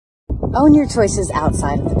Own your choices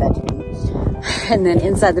outside of the bedroom. And then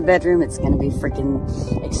inside the bedroom, it's going to be freaking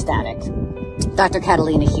ecstatic. Dr.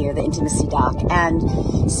 Catalina here, the Intimacy Doc,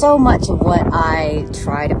 and so much of what I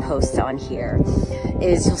try to post on here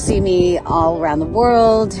is you'll see me all around the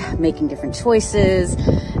world making different choices,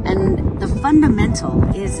 and the fundamental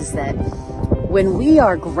is that when we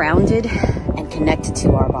are grounded and connected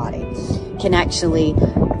to our body, can actually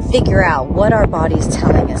figure out what our body's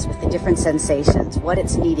telling us with the different sensations, what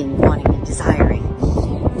it's needing, wanting, and desiring.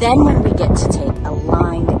 Then when we get to take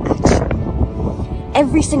aligned action,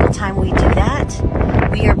 every single time we do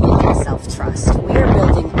that, we are building self-trust. We are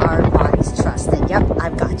building our body's trust that, yep,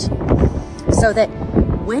 I've got you. So that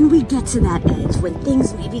when we get to that edge, when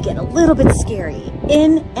things maybe get a little bit scary,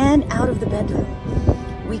 in and out of the bedroom,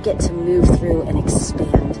 we get to move through and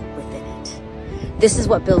expand within it. This is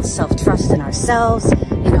what builds self-trust in ourselves,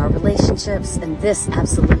 in our relationships, and this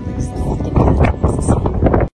absolutely is the fucking